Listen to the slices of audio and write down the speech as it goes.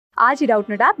आज ही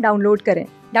Doubtnut app download करें।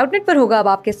 डाउटनट पर होगा अब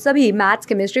आपके सभी मैथ्स,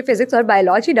 केमिस्ट्री, फिजिक्स और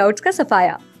बायोलॉजी डाउट्स का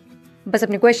सफाया। बस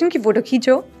अपने क्वेश्चन की फोटो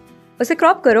खींचो, उसे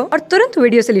क्रॉप करो और तुरंत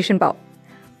वीडियो सोल्यूशन पाओ।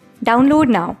 Download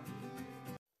now.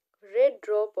 Red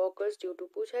drop occurs due to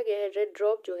पूछा गया है रेड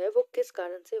ड्रॉप जो है वो किस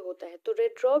कारण से होता है। तो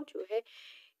रेड ड्रॉप जो है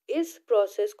इस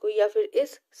प्रोसेस को या फिर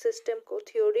इस सिस्टम को,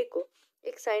 थ्योरी को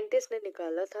एक साइंटिस्ट ने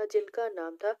निकाला था जिनका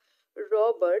नाम था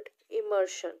रॉबर्ट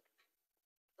इमर्शन।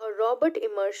 और रॉबर्ट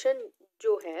इमर्शन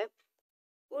जो है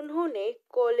उन्होंने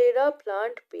कोलेरा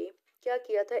प्लांट पे क्या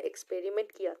किया था,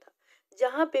 एक्सपेरिमेंट किया था,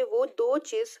 जहाँ पे वो दो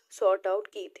चीज सॉर्ट आउट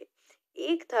की थी।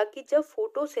 एक था कि जब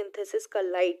फोटोसिंथेसिस का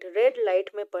लाइट रेड लाइट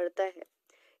में पड़ता है,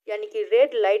 यानी कि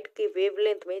रेड लाइट के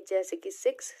वेवलेंथ में जैसे कि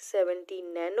 670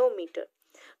 नैनोमीटर,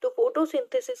 तो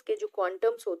फोटोसिंथेसिस के जो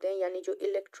क्वांटम्स होते हैं यानी जो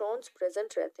इलेक्ट्रॉन्स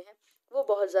प्रेजेंट रहते हैं वो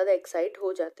बहुत ज़्यादा एक्साइट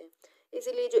हो जाते हैं।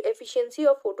 इसीलिए जो एफिशिएंसी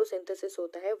ऑफ फोटोसिंथेसिस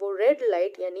होता है वो रेड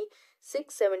लाइट यानी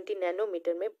 670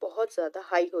 नैनोमीटर में बहुत ज़्यादा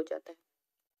हाई हो जाता है।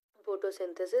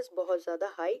 फोटोसिंथेसिस बहुत ज़्यादा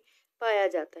हाई पाया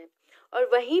जाता है। और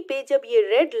वहीं पे जब ये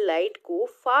रेड लाइट को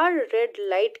फार रेड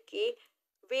लाइट के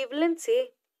वेवलेंथ से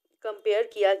कंपेयर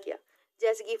किया गया,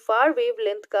 जैसे कि फार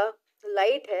वेवलेंथ का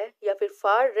लाइट है या फिर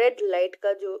फार रेड लाइट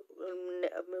का जो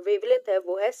वेवलेंथ है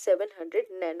वो है 700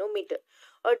 नैनोमीटर।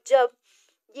 और जब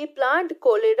ये प्लांट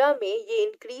कोलेरा में ये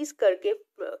इंक्रीज करके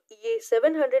ये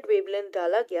 700 वेवलेंथ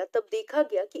डाला गया, तब देखा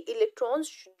गया कि इलेक्ट्रॉन्स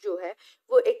जो है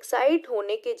वो एक्साइट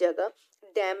होने की जगह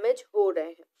डैमेज हो रहे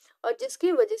हैं। और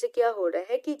जिसकी वजह से क्या हो रहा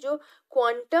है कि जो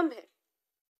क्वांटम है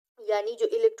यानी जो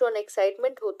इलेक्ट्रॉन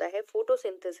एक्साइटमेंट होता है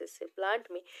फोटोसिंथेसिस से प्लांट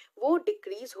में वो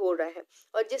डिक्रीज हो रहा है,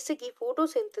 और जिससे कि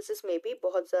फोटोसिंथेसिस में भी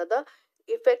बहुत ज़्यादा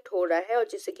इफेक्ट हो रहा है, और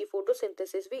जिससे कि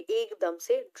फोटोसिंथेसिस भी एकदम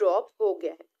से ड्रॉप हो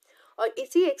गया है। और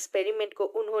इसी एक्सपेरिमेंट को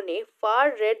उन्होंने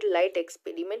फार रेड लाइट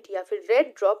एक्सपेरिमेंट या फिर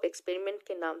रेड ड्रॉप एक्सपेरिमेंट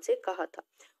के नाम से कहा था।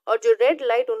 और जो रेड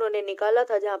लाइट उन्होंने निकाला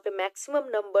था जहाँ पे maximum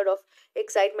number of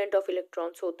excitement of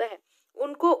electrons होता है,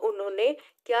 उनको उन्होंने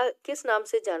क्या किस नाम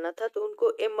से जाना था, तो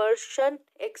उनको इमर्शन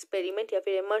एक्सपेरिमेंट या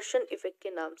फिर इमर्शन इफेक्ट के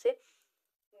नाम से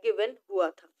गिवन हुआ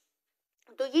था।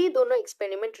 तो ये दोनों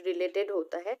एक्सपेरिमेंट रिलेटेड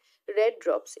होता है रेड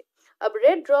ड्रॉप से। अब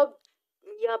रेड ड्रॉप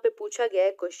यहाँ पे पूछा गया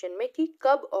है क्वेश्चन में कि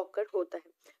कब ऑकर होता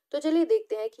है। तो चलिए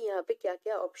देखते हैं कि यहाँ पे क्या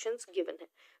क्या ऑप्शंस गिवन है।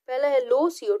 पहला है लो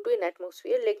CO2 इन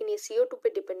एटमॉस्फेयर, लेकिन ये CO2 पे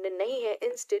डिपेंडेंट नहीं है,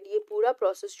 इंस्टेड ये पूरा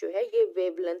प्रोसेस जो है ये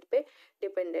वेवलेंथ पे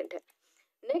डिपेंडेंट है।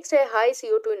 नेक्स्ट है हाई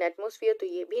CO2 इन एटमॉस्फेयर, तो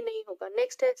ये भी नहीं होगा।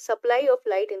 नेक्स्ट है supply of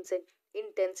light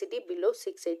intensity below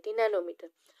 680 nanometre,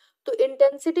 तो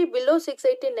इंटेंसिटी बिलो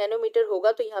 680 नैनोमीटर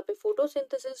होगा तो यहाँ पे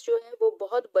फोटोसिंथेसिस जो है वो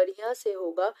बहुत बढ़िया से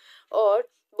होगा और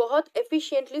बहुत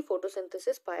एफिशिएंटली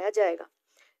फोटोसिंथेसिस पाया जाएगा।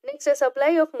 नेक्स्ट है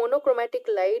supply of monochromatic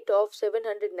light of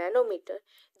 700 nanometre,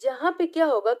 जहाँ पे क्या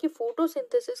होगा कि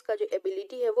फोटोसिंथेसिस का जो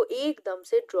एबिलिटी है वो एकदम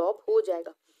से ड्रॉप हो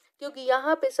जाएगा, क्योंकि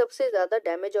यहाँ पे सबसे ज्यादा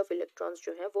डैमेज ऑफ इलेक्ट्रॉन्स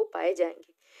जो है वो पाए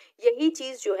जाएंगे। यही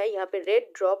चीज जो है यहाँ पे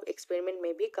रेड ड्रॉप एक्सपेरिमेंट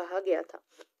में भी कहा गया था।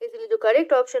 इसलिए जो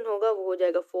करेक्ट ऑप्शन होगा वो हो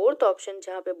जाएगा फोर्थ ऑप्शन,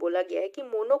 जहाँ पे बोला गया है कि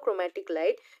मोनोक्रोमेटिक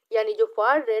लाइट यानी जो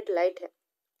फार रेड लाइट है,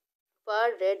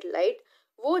 फार रेड लाइट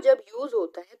वो जब यूज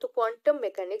होता है तो क्वांटम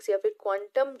मैकेनिक्स या फिर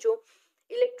क्वांटम जो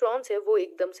इलेक्ट्रॉन्स है वो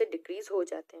एकदम से डिक्रीज हो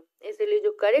जाते हैं। इसलिए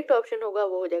जो करेक्ट ऑप्शन होगा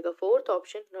वो हो जाएगा फोर्थ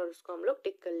ऑप्शन, और उसको हम लोग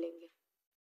टिक कर लेंगे।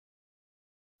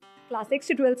 क्लास 6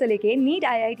 से 12 से लेके नीट,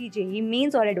 IIT JEE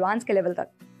मेंस और एडवांस के लेवल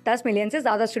तक 10 मिलियन से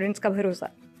ज्यादा स्टूडेंट्स का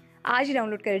भरोसा। आज ही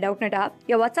डाउनलोड करें डाउटनट ऐप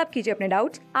या व्हाट्सएप कीजिए अपने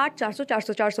डाउट्स 8400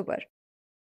 400 400 पर।